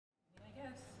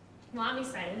Well, I'm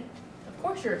excited. Of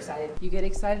course you're excited. You get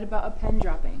excited about a pen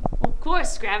dropping. Well, of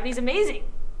course, gravity's amazing.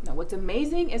 No, what's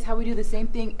amazing is how we do the same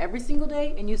thing every single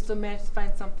day and you still manage to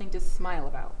find something to smile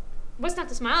about. What's not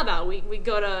to smile about? We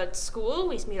go to school,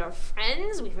 we meet our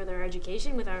friends, we further our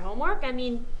education with our homework. I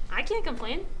mean, I can't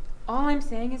complain. All I'm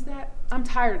saying is that I'm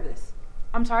tired of this.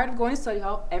 I'm tired of going to study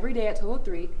hall every day at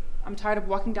 2:03. I'm tired of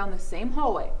walking down the same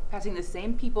hallway, passing the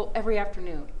same people every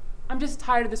afternoon. I'm just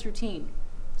tired of this routine.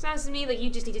 Sounds to me like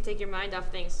you just need to take your mind off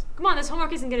things. Come on, this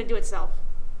homework isn't gonna do itself.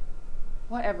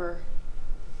 Whatever.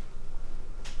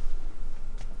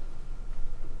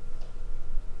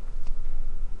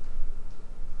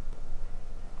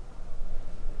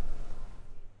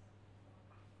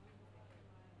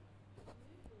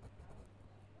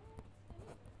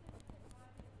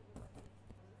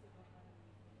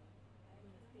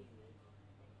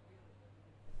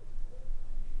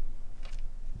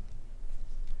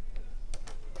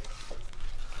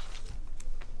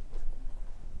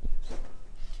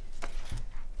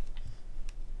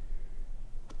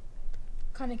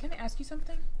 Connie, can I ask you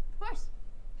something? Of course.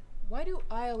 Why do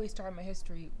I always start my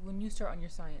history when you start on your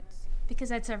science? Because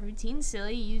that's our routine,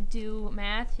 silly. You do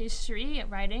math, history,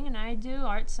 writing, and I do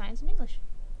art, science, and English.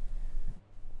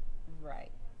 Right.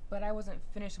 But I wasn't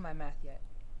finished with my math yet.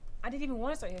 I didn't even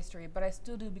want to start history, but I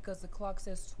still do because the clock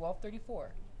says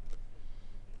 12:34.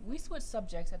 We switch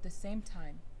subjects at the same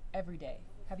time every day.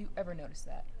 Have you ever noticed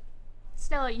that?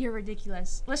 Stella, you're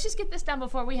ridiculous. Let's just get this done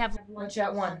before we have Lunch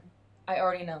at 1. I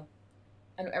already know.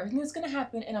 I know everything that's going to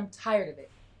happen, and I'm tired of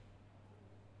it.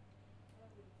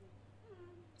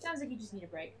 Sounds like you just need a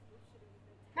break.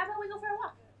 How about we go for a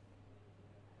walk?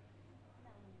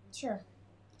 Sure.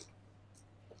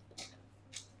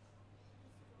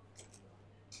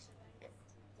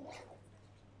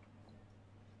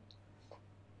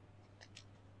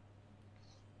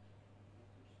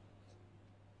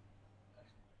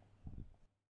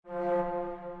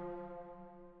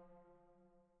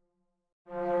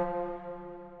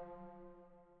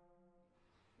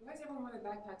 Why does everyone wear their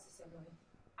backpacks the same way?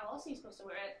 How else are you supposed to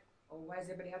wear it? Or why does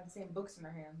everybody have the same books in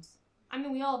their hands? I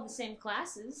mean, we all have the same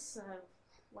classes.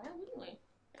 Why wouldn't we?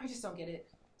 I just don't get it.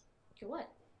 Okay, what?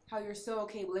 How you're so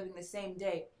okay living the same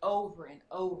day over and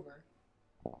over.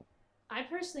 I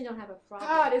personally don't have a problem.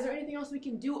 God, is there anything else we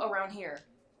can do around here?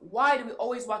 Why do we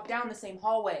always walk down the same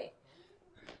hallway?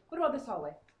 What about this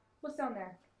hallway? What's down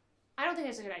there? I don't think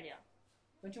that's a good idea.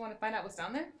 Don't you want to find out what's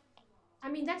down there? I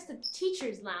mean, that's the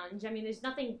teacher's lounge. I mean, there's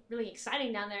nothing really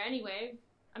exciting down there anyway.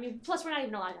 I mean, plus we're not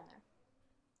even allowed down there.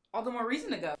 All the more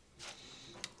reason to go.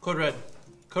 Code red.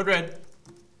 Code red.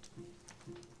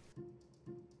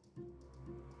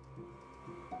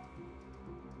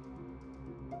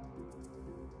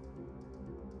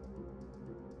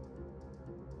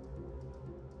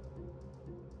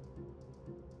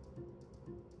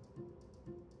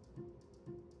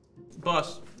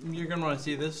 Boss, you're gonna want to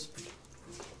see this.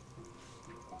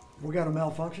 We got a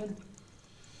malfunction?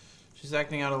 She's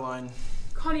acting out of line.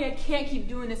 Connie, I can't keep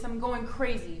doing this. I'm going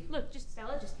crazy. Look,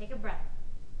 Stella, just take a breath.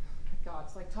 My God,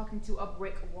 it's like talking to a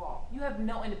brick wall. You have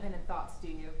no independent thoughts, do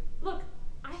you? Look,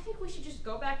 I think we should just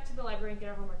go back to the library and get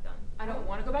our homework done. I don't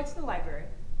want to go back to the library.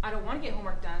 I don't want to get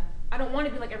homework done. I don't want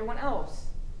to be like everyone else.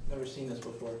 Never seen this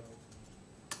before.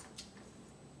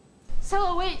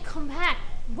 Stella, wait, come back.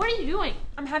 What are you doing?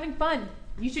 I'm having fun.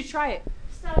 You should try it.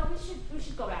 Stella, we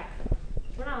should go back.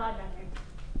 We're not allowed down here.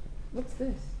 What's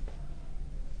this?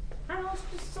 I don't know, it's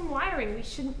just some wiring.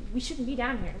 We shouldn't be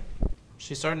down here.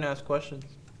 She's starting to ask questions.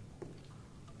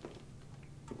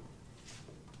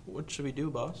 What should we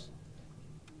do, boss?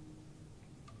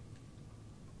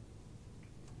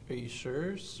 Are you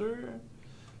sure, sir?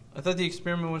 I thought the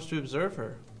experiment was to observe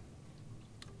her.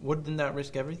 Wouldn't that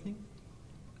risk everything?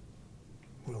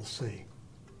 We'll see.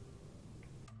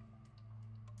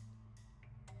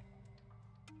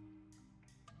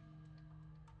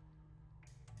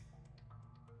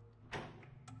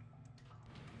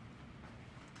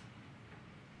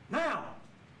 Now!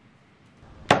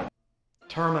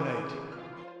 Terminate.